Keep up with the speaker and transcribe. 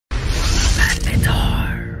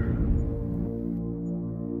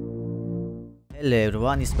Hello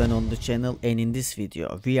everyone, it's Ben on the channel, and in this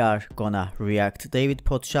video we are gonna react Dawid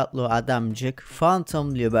Podsiadło Adamcık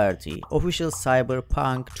Phantom Liberty official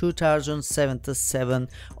Cyberpunk 2077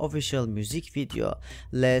 official music video.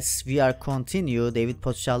 We are continue Dawid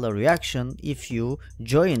Podsiadło reaction. If you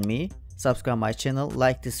join me, subscribe my channel,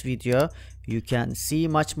 like this video, you can see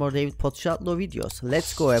much more Dawid Podsiadło videos.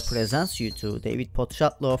 Let's go, I present you to Dawid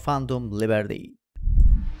Podsiadło Phantom Liberty.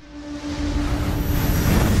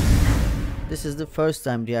 This is the first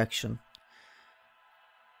time reaction.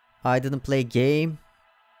 I didn't play game.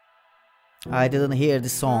 I didn't hear the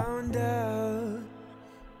song.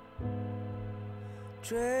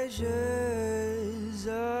 Treasures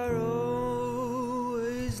are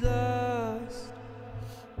always lost.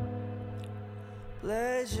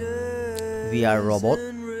 We are robot.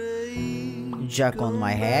 Jack on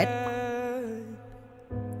my head.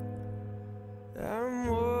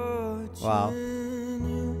 Wow.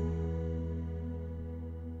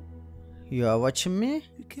 You are watching me?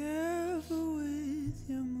 Be careful with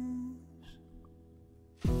your moves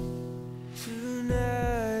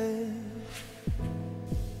tonight.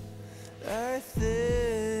 I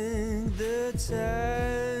think the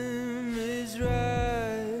time is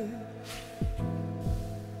right.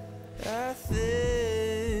 I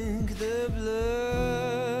think the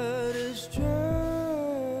blood is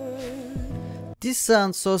dry. This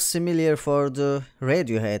sounds so similar for the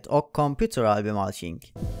Radiohead or computer album, I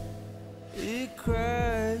think. It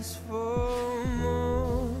cries for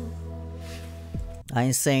more.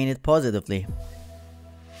 I'm saying it positively.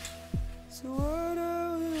 So what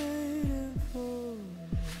are we waiting for?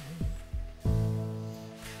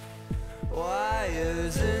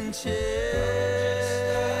 Wires and chains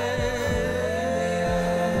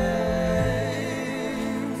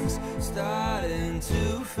starting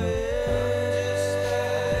to fade.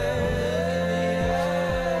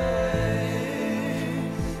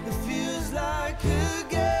 It feels like a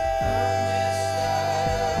game.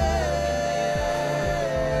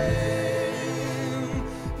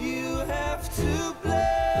 You have to play.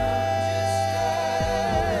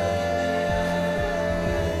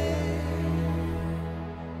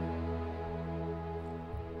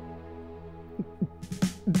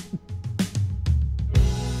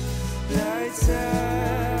 Lights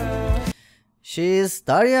out. She is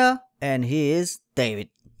Daria and he is David.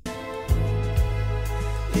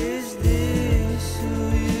 Is this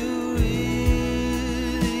who you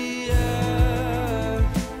really are?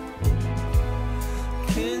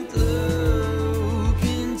 Can't look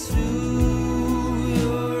into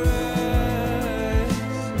your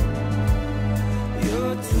eyes.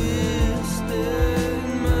 Your twisted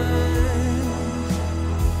mind.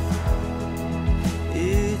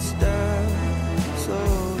 It's dark, so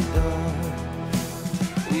dark.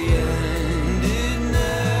 We end it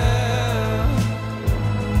now.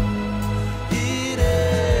 It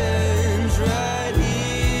ends right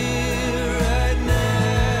here, right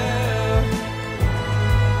now.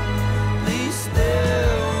 Please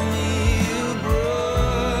tell me you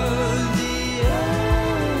brought the end.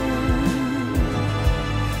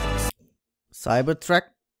 Cybertruck.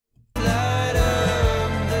 Light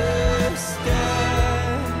up the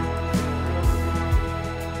sky.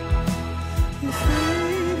 You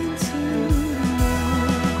fade into the night.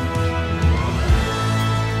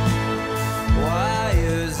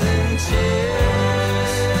 Wires and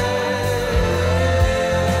chains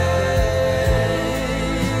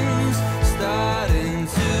starting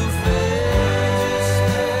to fade.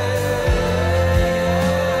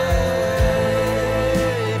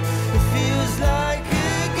 It feels like a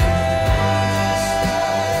game.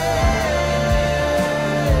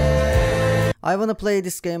 I wanna play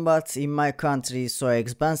this game, but in my country it's so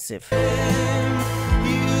expensive.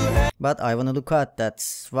 But I wanna look at that.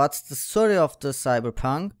 What's the story of the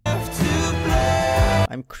Cyberpunk?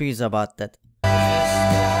 I'm curious about that. The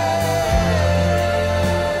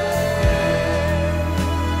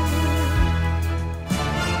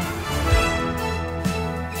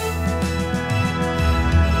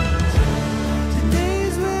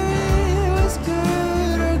days where it was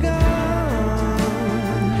good are gone.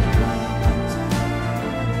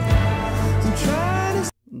 I'm trying to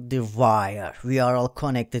The wire. We are all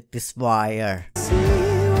connected this wire. see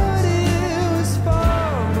what it was for,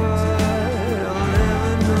 but I'll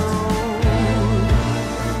never know.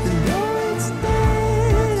 And though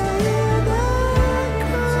instead I hear that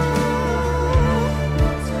cry.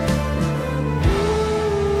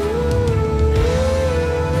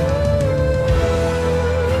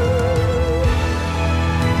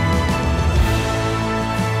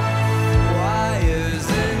 Wires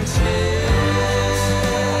and chains.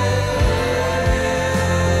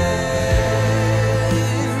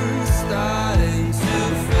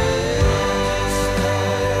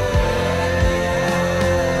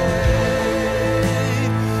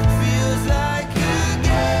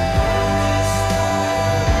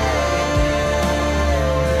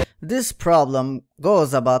 this problem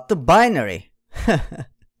goes about the binary.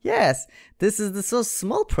 Yes, this is the so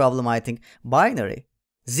small problem, I think. Binary.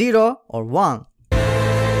 0 or 1.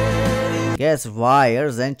 Yes,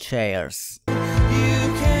 wires and chairs. You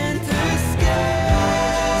can't escape.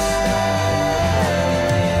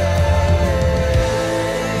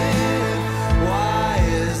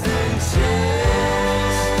 Wires and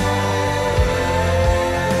chains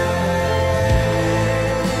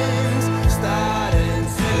starting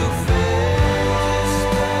to fade.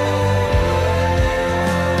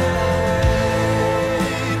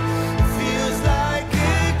 Feels like a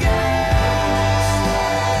game.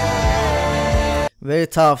 Very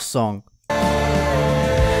tough song. Very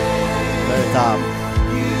tough.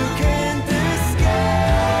 You can't escape.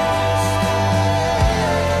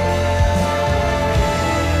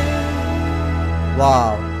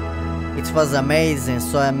 Wow. It was amazing,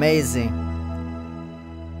 so amazing.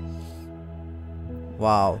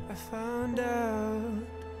 Wow. I found out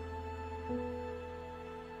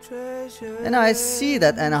treasure. And I see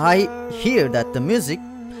that and I hear that the music,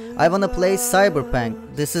 I wanna play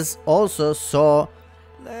Cyberpunk. This is also so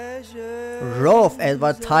raw of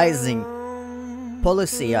advertising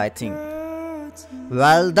policy, I think.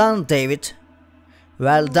 Well done, David.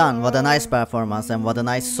 Well done. What a nice performance and what a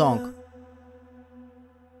nice song.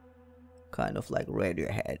 Kind of like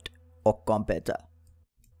Radiohead or Competa.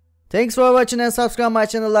 Thanks for watching and subscribe my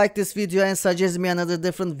channel, like this video and suggest me another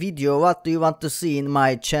different video. What do you want to see in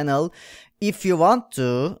my channel? If you want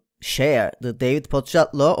to share the Dawid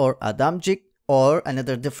Podsiadło or Adamcik or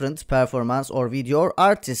another different performance or video or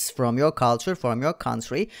artist from your culture, from your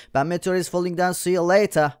country. Ben Meteor is falling down. See you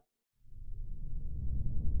later.